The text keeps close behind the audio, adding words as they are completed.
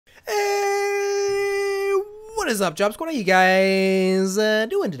is up, Jobs? What are you guys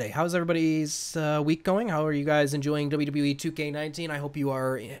doing today? How's everybody's week going? How are you guys enjoying WWE 2K19? I hope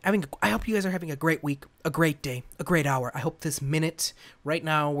you guys are having a great week, a great day, a great hour. I hope this minute right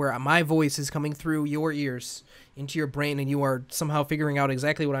now where my voice is coming through your ears into your brain and you are somehow figuring out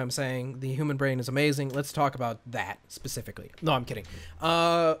exactly what I'm saying. The human brain is amazing. Let's talk about that specifically. No, I'm kidding.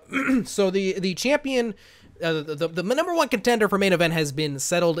 So the champion, the number one contender for main event has been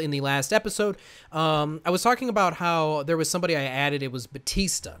settled in the last episode. I was talking about how there was somebody I added. It was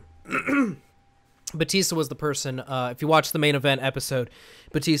Batista. Batista was the person, if you watch the main event episode,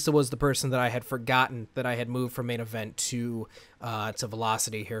 Batista was the person that I had forgotten that I had moved from main event to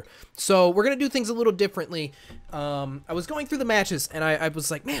Velocity here. So we're going to do things a little differently. I was going through the matches, and I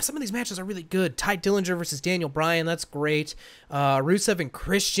was like, man, some of these matches are really good. Ty Dillinger versus Daniel Bryan, that's great. Rusev and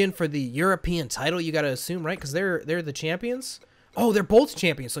Christian for the European title, you got to assume, right? Because they're the champions. Oh, they're both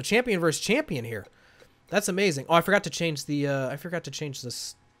champions, so champion versus champion here. That's amazing. Oh, I forgot to change the,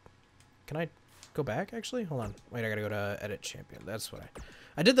 this. Can I go back, actually? Hold on. Wait, I gotta go to edit champion. That's what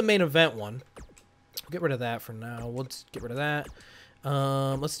I did the main event one. We'll get rid of that for now. We'll just get rid of that.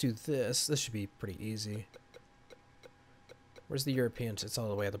 Let's do this. This should be pretty easy. Where's the Europeans? It's all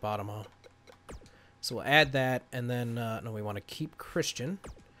the way at the bottom, huh? So we'll add that, and then, no, we want to keep Christian.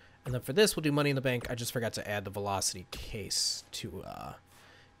 And then for this, we'll do Money in the Bank. I just forgot to add the Velocity case to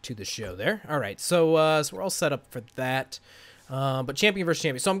the show there. All right, so we're all set up for that. But champion versus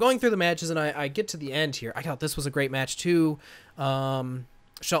champion. So I'm going through the matches, and I get to the end here. I thought this was a great match, too.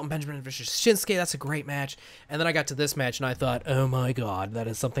 Shelton Benjamin versus Shinsuke, that's a great match. And then I got to this match, and I thought, oh my god, that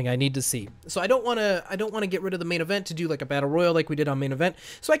is something I need to see. So I don't want to get rid of the main event to do like a battle royal like we did on main event.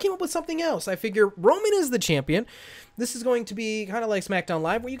 So I came up with something else. I figure Roman is the champion. This is going to be kind of like SmackDown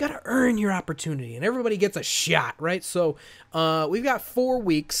Live, where you got to earn your opportunity, and everybody gets a shot, right? So we've got 4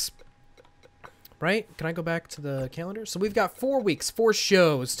 weeks. Right? Can I go back to the calendar? So we've got 4 weeks, 4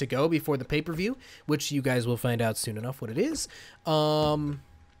 shows to go before the pay-per-view, which you guys will find out soon enough what it is.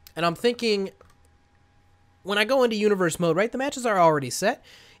 And I'm thinking, when I go into universe mode, right, the matches are already set.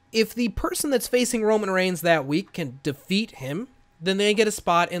 If the person that's facing Roman Reigns that week can defeat him, then they get a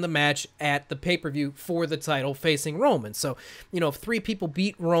spot in the match at the pay-per-view for the title facing Roman. So, you know, if 3 people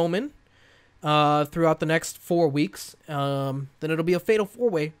beat Roman throughout the next 4 weeks, then it'll be a fatal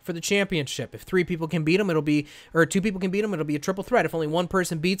 4-way for the championship. If 3 people can beat him, or 2 people can beat him, it'll be a triple threat. If only 1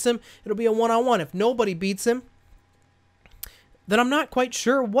 person beats him, it'll be a 1-on-1. If nobody beats him, then I'm not quite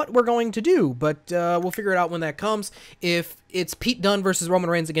sure what we're going to do, but we'll figure it out when that comes. If it's Pete Dunne versus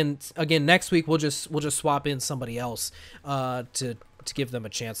Roman Reigns again next week, we'll just swap in somebody else to give them a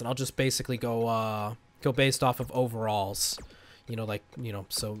chance, and I'll just basically go based off of overalls. You know, like, you know,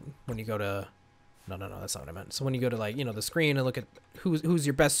 so when you go to, no, that's not what I meant. So when you go to, like, you know, the screen and look at who's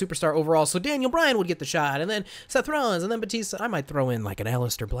your best superstar overall. So Daniel Bryan would get the shot, and then Seth Rollins, and then Batista. I might throw in like an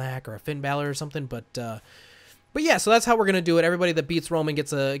Aleister Black or a Finn Balor or something, but yeah, so that's how we're gonna do it. Everybody that beats Roman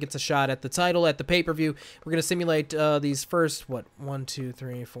gets a shot at the title at the pay-per-view. We're gonna simulate these first 1, 2,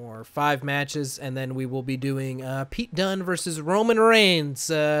 3, 4, 5 matches, and then we will be doing Pete Dunne versus Roman Reigns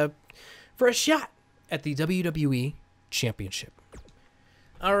for a shot at the WWE Championship.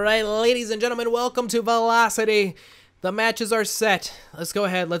 All right, ladies and gentlemen, welcome to Velocity. The matches are set. Let's go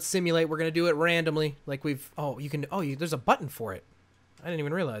ahead. Let's simulate. We're gonna do it randomly, like we've. Oh, you can. Oh, there's a button for it. I didn't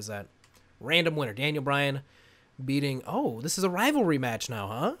even realize that. Random winner, Daniel Bryan beating. Oh, this is a rivalry match now,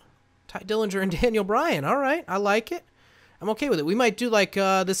 huh? Ty Dillinger and Daniel Bryan. All right, I like it. I'm okay with it. We might do like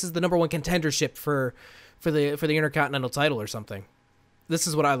this is the #1 contendership for the Intercontinental title or something. This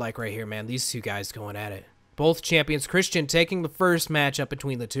is what I like right here, man. These 2 guys going at it. Both champions. Christian taking the first matchup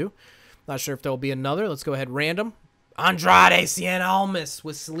between the 2. Not sure if there will be another. Let's go ahead. Random. Andrade Cien Almas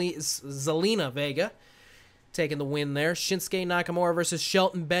with Zelina Vega taking the win there. Shinsuke Nakamura versus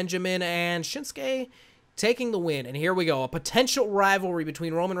Shelton Benjamin. And Shinsuke taking the win. And here we go. A potential rivalry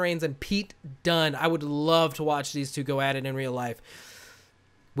between Roman Reigns and Pete Dunne. I would love to watch these 2 go at it in real life.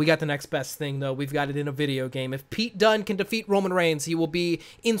 We got the next best thing, though. We've got it in a video game. If Pete Dunne can defeat Roman Reigns, he will be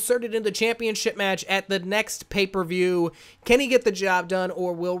inserted in the championship match at the next pay-per-view. Can he get the job done,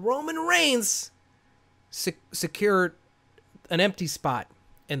 or will Roman Reigns secure an empty spot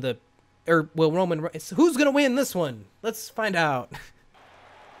in the... Or will Roman Reigns... Who's going to win this one? Let's find out.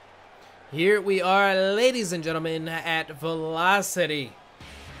 Here we are, ladies and gentlemen, at Velocity.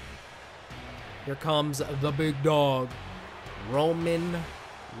 Here comes the big dog, Roman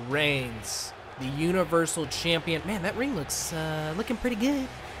Reigns, the Universal Champion. Man, that ring looks looking pretty good.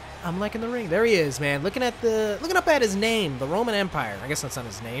 I'm liking the ring. There he is, man. Looking up at his name, the Roman Empire. I guess that's not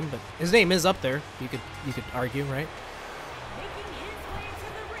his name, but his name is up there. You could argue, right?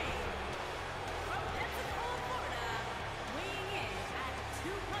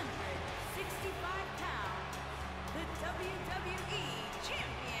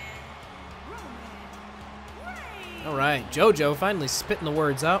 right, JoJo finally spitting the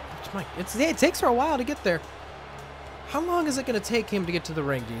words out. It takes her a while to get there. How long is it going to take him to get to the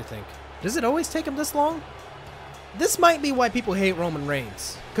ring, do you think? Does it always take him this long? This might be why people hate Roman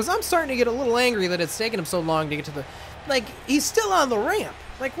Reigns. Because I'm starting to get a little angry that it's taking him so long to get to the... Like, he's still on the ramp.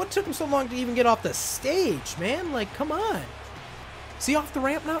 Like, what took him so long to even get off the stage, man? Like, come on. Is he off the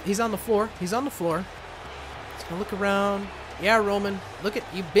ramp now? He's on the floor. He's on the floor. He's going to look around. Yeah, Roman. Look at...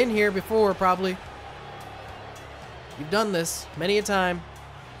 You've been here before, probably. You've done this many a time.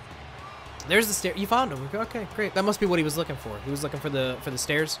 There's the stair. You found him. Okay, great. That must be what he was looking for. He was looking for the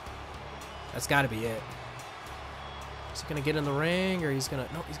stairs. That's got to be it. Is he gonna get in the ring, or he's gonna?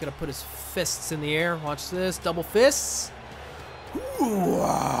 No, he's gonna put his fists in the air. Watch this, double fists. Ooh.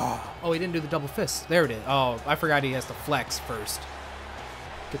 Oh, he didn't do the double fists. There it is. Oh, I forgot he has to flex first.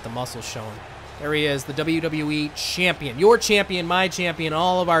 Get the muscles showing. There he is, the WWE champion. Your champion, my champion,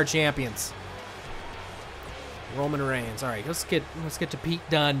 all of our champions. Roman Reigns. All right, let's get to Pete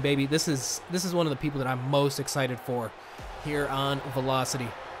Dunne, baby. This is one of the people that I'm most excited for here on Velocity.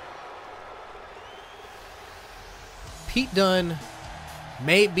 Pete Dunne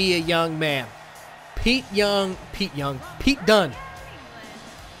may be a young man. Pete Dunne.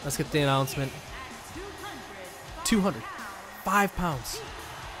 Let's get the announcement. 205 pounds.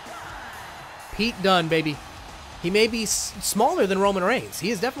 Pete Dunne, baby. He may be smaller than Roman Reigns.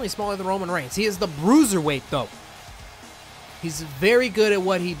 He is definitely smaller than Roman Reigns. He is the bruiserweight, though. He's very good at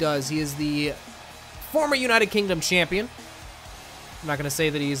what he does. He is the former United Kingdom champion. I'm not going to say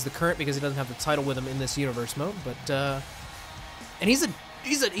that he is the current because he doesn't have the title with him in this universe mode, but and he's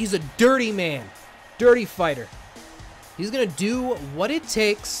a dirty man, dirty fighter. He's going to do what it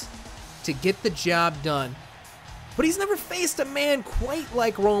takes to get the job done. But he's never faced a man quite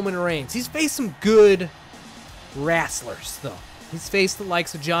like Roman Reigns. He's faced some good wrestlers, though. He's faced the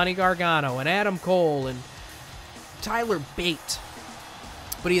likes of Johnny Gargano and Adam Cole and Tyler Bate.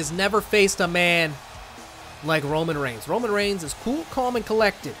 But he has never faced a man like Roman Reigns. Roman Reigns is cool, calm, and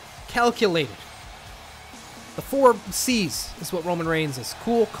collected. Calculated. The 4 C's is what Roman Reigns is.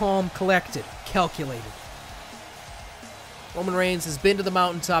 Cool, calm, collected, calculated. Roman Reigns has been to the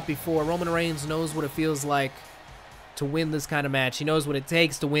mountaintop before. Roman Reigns knows what it feels like to win this kind of match. He knows what it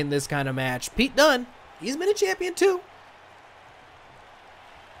takes to win this kind of match. Pete Dunne, he's been a champion too.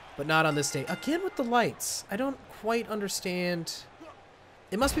 But not on this stage. Again with the lights. I don't quite understand.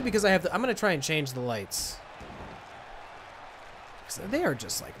 It must be because I have I'm going to try and change the lights. They are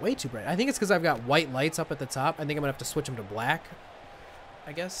just like way too bright. I think it's because I've got white lights up at the top. I think I'm gonna have to switch them to black,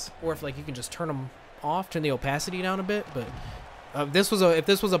 I guess, or if like you can just turn them off, turn the opacity down a bit. But if this was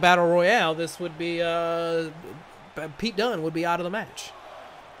a battle royale, this would be Pete Dunne would be out of the match.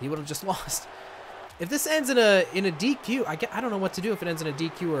 He would have just lost. If this ends in a DQ, I don't know what to do if it ends in a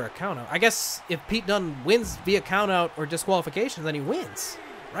DQ or a countout. I guess if Pete Dunne wins via countout or disqualification, then he wins,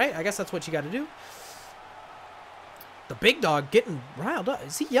 right? I guess that's what you got to do. The big dog getting riled up.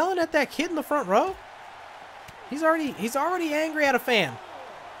 Is he yelling at that kid in the front row? He's already angry at a fan.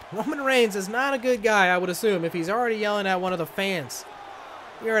 Roman Reigns is not a good guy, I would assume, if he's already yelling at one of the fans.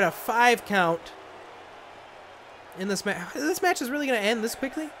 We are at a 5 count in this match. This match is really going to end this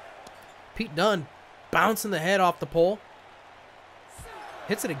quickly? Pete Dunne bouncing the head off the pole.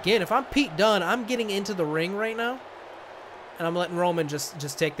 Hits it again. If I'm Pete Dunne, I'm getting into the ring right now, and I'm letting Roman just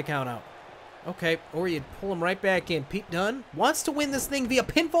take the count out. Okay, or you pull him right back in. Pete Dunne wants to win this thing via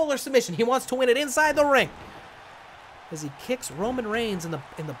pinfall or submission. He wants to win it inside the ring. As he kicks Roman Reigns in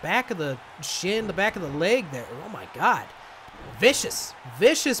the back of the shin, the back of the leg there. Oh my God. Vicious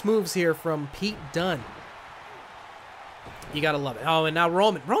moves here from Pete Dunne. You gotta love it. Oh, and now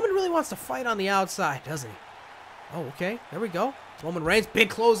Roman really wants to fight on the outside, doesn't he? Oh, okay, there we go. Roman Reigns, big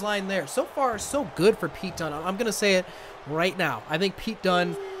clothesline there. So far, so good for Pete Dunne. I'm gonna say it right now. I think Pete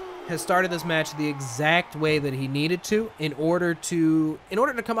Dunne has started this match the exact way that he needed to in order to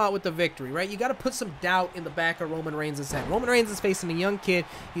come out with the victory, right? You got to put some doubt in the back of Roman Reigns' head. Roman Reigns is facing a young kid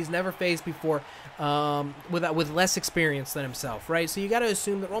he's never faced before, with less experience than himself, right? So you got to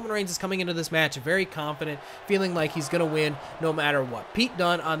assume that Roman Reigns is coming into this match very confident, feeling like he's going to win no matter what. Pete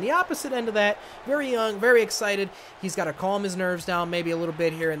Dunne on the opposite end of that, very young, very excited. He's got to calm his nerves down maybe a little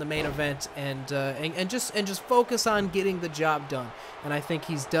bit here in the main event and just focus on getting the job done. And I think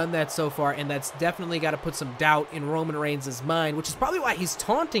he's done that so far, and that's definitely got to put some doubt in Roman Reigns' mind, which is probably why he's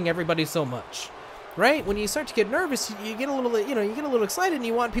taunting everybody so much. Right? When you start to get nervous, you get a little excited, and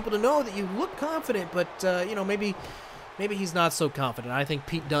you want people to know that you look confident, but maybe he's not so confident. I think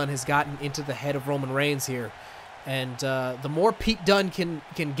Pete Dunne has gotten into the head of Roman Reigns here, and the more Pete Dunne can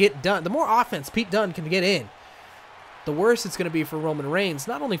get done, the more offense Pete Dunne can get in, the worse it's going to be for Roman Reigns,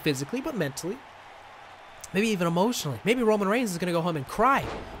 not only physically but mentally. Maybe even emotionally. Maybe Roman Reigns is going to go home and cry.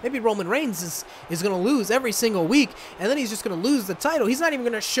 Maybe Roman Reigns is going to lose every single week, and then he's just going to lose the title. He's not even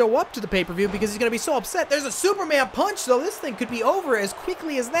going to show up to the pay-per-view because he's going to be so upset. There's a Superman punch, though. This thing could be over as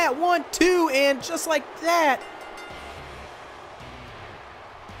quickly as that. 1, 2, and just like that,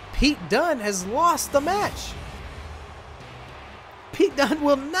 Pete Dunne has lost the match. Pete Dunne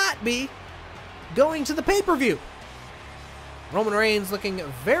will not be going to the pay-per-view. Roman Reigns looking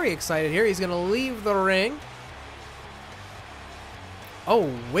very excited here. He's going to leave the ring.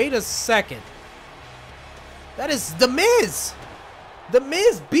 Oh, wait a second. That is The Miz. The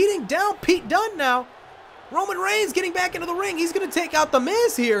Miz beating down Pete Dunne now. Roman Reigns getting back into the ring. He's going to take out The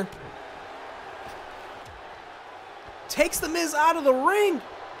Miz here. Takes The Miz out of the ring.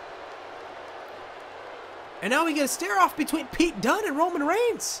 And now we get a stare-off between Pete Dunne and Roman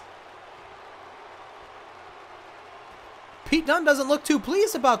Reigns. Pete Dunne doesn't look too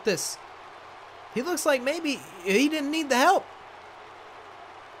pleased about this. He looks like maybe he didn't need the help.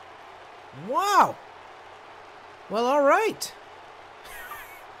 Wow. Well, all right.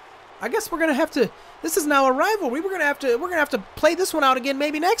 I guess we're gonna have to. This is now a rivalry. We're gonna have to play this one out again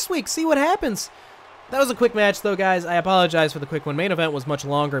maybe next week. See what happens. That was a quick match, though, guys. I apologize for the quick one. Main event was much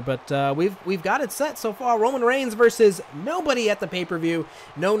longer, but we've got it set so far. Roman Reigns versus nobody at the pay-per-view.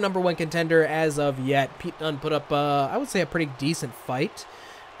 No #1 contender as of yet. Pete Dunne put up, I would say, a pretty decent fight.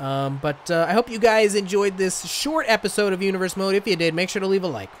 But I hope you guys enjoyed this short episode of Universe Mode. If you did, make sure to leave a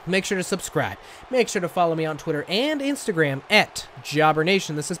like. Make sure to subscribe. Make sure to follow me on Twitter and Instagram at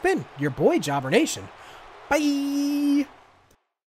JobberNation. This has been your boy, JobberNation. Bye!